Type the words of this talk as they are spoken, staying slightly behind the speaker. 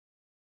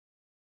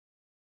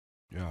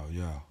Yo.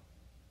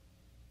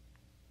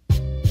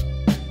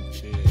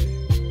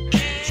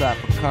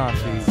 Trapper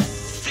concrete.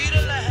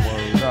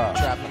 Word up.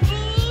 Trapper.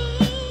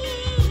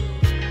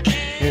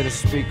 Here to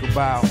speak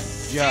about,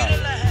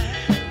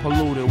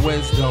 polluted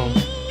wisdom.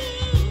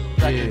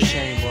 Second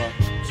chamber,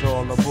 to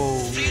all the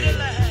booze.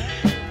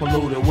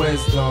 Polluted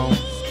wisdom.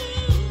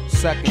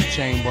 Second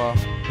chamber,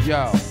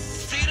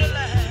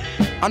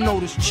 I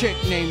know this chick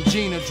named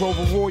Gina drove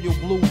a royal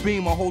blue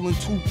Beamer holding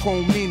 2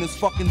 chrome Ninas,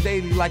 fucking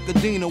daily like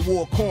Adina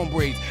wore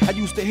cornbraids. I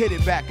used to hit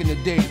it back in the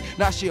day.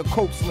 Now she a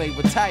coke slave,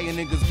 Italian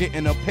niggas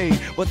getting her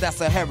paid, but that's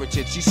a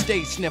heritage. She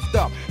stayed sniffed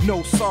up,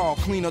 no sorrow,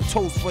 clean her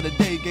toast for the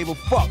day, gave a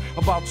fuck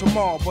about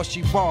tomorrow, but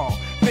she balled.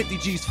 50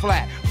 G's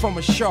flat from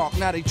a shark.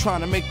 Now they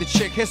trying to make the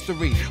chick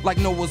history like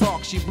Noah's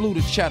Ark. She blew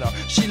the cheddar.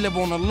 She live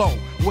on the low,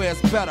 where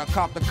it's better.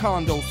 Cop the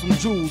condo, some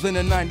jewels in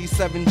a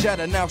 97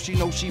 Jetta. Now she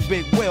know she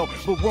big will,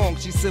 but wrong.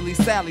 She silly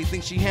Sally,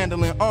 think she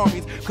handling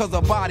armies, cause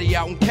her body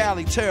out in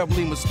Cali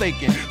terribly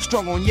mistaken.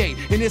 Strung on Ye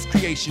in this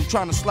creation,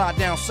 trying to slide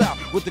down south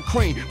with the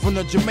cream from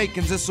the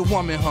Jamaicans. It's a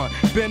woman hunt,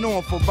 been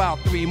on for about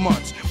 3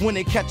 months. When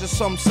they catch her,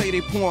 some say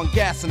they pouring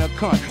gas in her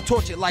cunt.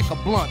 Tortured like a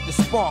blunt that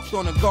sparked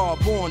on a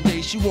guard-born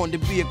day. She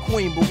wanted to be a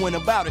queen, but went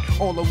about it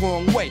all the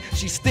wrong way.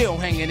 She still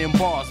hanging in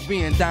bars,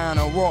 being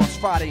Diana Ross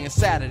Friday and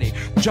Saturday,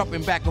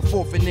 jumping back and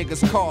forth in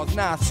niggas' cars.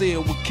 Now I see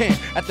her with Ken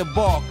at the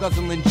bar,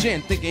 guzzling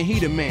gin, thinking he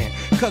the man,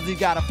 cause he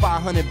got a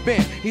 500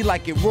 bent. He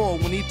like it raw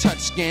when he touch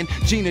skin.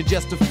 Gina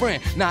just a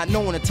friend, not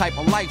knowing the type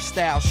of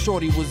lifestyle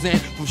shorty was in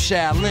from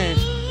Shaolin.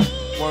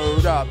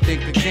 Word up,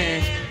 think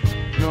again.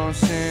 You know what I'm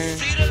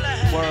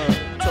saying?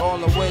 Word to all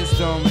the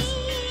wisdoms,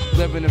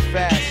 living a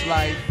fast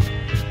life.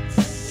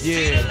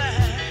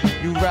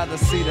 Yeah. You rather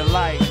see the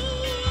light,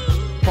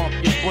 pump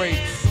your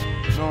brakes,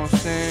 you know what I'm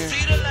saying?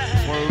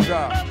 Word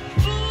up,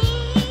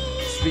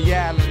 it's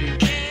reality,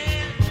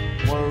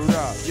 word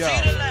up,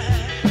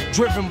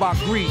 Driven by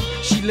greed,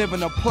 she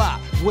living a plot.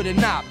 With a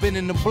knot, been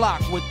in the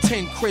block with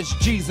 10 Chris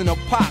G's in her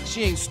pocket,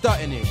 she ain't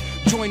stunting it.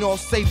 Joint off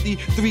safety,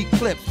 3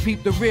 clips,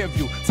 peep the rear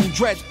view. Some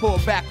dreads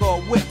pulled back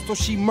her whip, so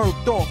she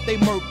murked off. They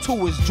murked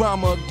too, it's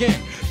drama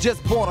again.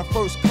 Just bought a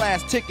first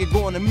class ticket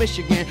going to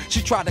Michigan.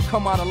 She tried to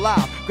come out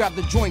alive, grabbed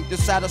the joint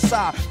this side of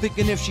side,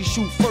 thinking if she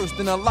shoot first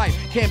in her life,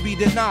 can't be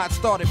denied,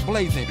 started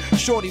blazing.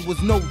 Shorty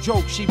was no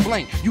joke, she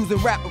blinked, using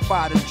rapid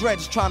fire. The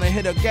dreads trying to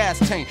hit her gas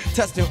tank,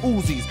 testing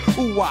Uzis,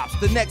 ooh-wops.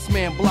 The next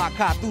man block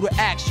high through the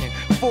action.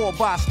 4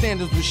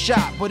 bystanders was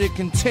shot, but it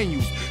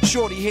continues.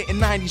 Shorty hitting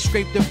 90,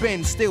 scraped the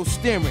bend, still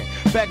steering.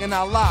 Begging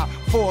Allah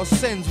for her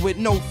sins with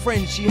no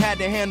friends. She had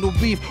to handle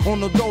beef on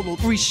the dolo.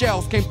 3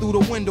 shells came through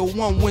the window,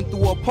 1 went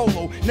through her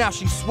polo. Now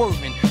she's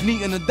swerving,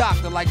 needing a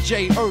doctor like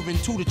Jay Irvin.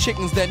 2 the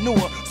chickens that knew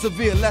her,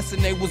 severe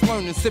lesson they was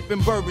learning.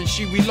 Sipping bourbon,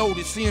 she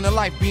reloaded, seeing her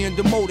life being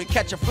demoted.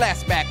 Catch a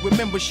flashback,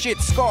 remember shit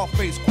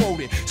Scarface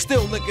quoted.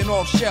 Still licking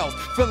off shells,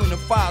 feeling the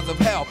fires of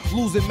hell.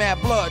 Losing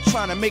mad blood,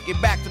 trying to make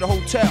it back to the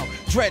hotel.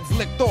 Dreads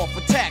licked off,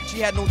 attacked, she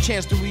had no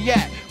chance to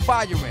react.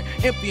 Firing,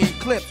 emptying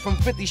clips from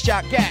 50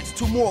 shot gats.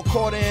 2 more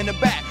caught her in the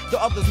back.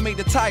 The others made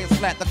the tires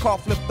flat. The car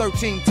flipped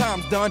 13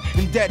 times done,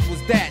 and dead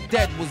was that,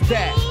 dead was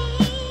that.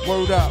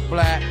 Word up,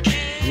 black.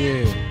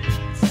 Yeah.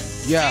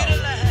 Yo.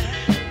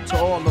 To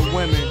all the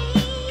women,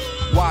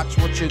 watch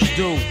what you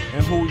do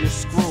and who you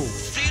screw.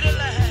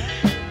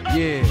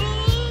 Yeah.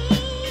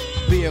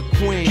 Be a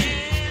queen,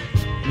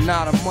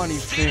 not a money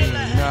fiend, you know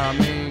what I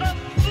mean?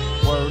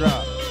 Word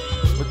up.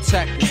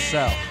 Protect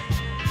yourself.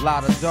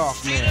 Lot of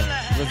Darkman,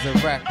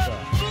 Resurrector.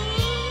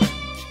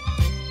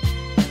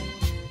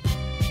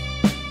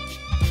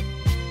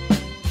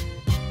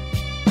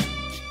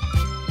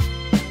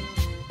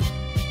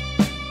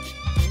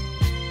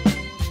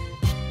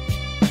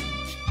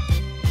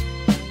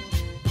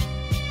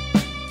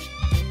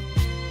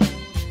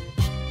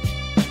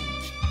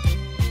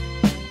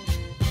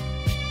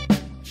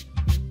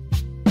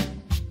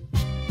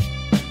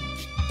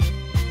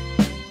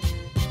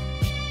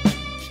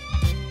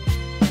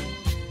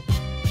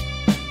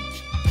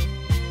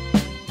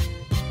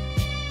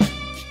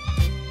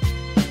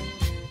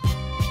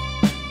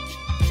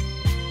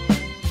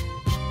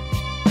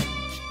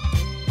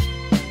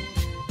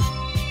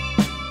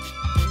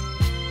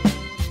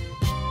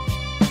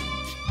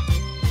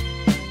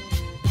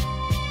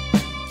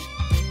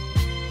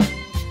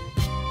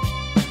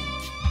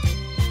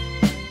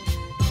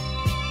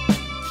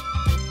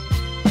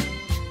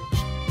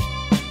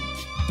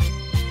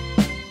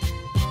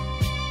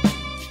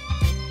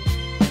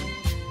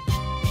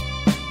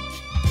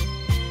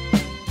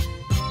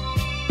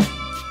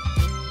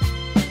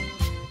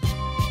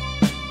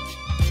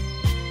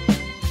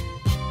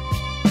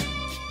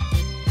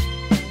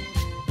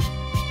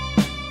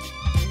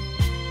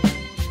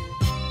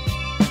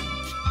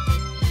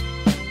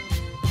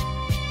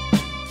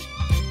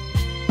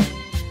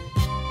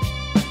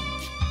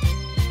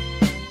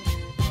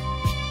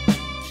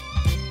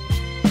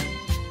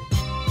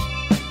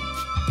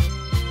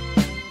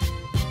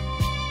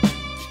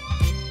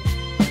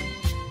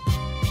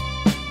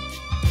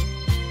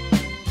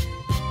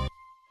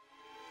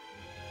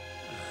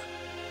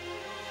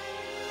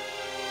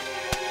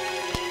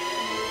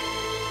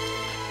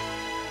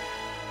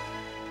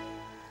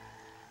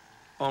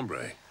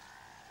 Hombre,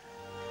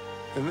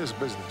 in this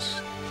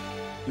business,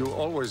 you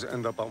always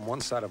end up on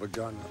one side of a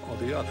gun or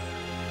the other.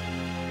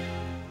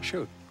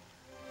 Shoot.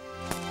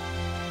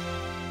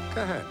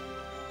 Go ahead.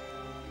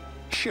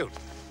 Shoot.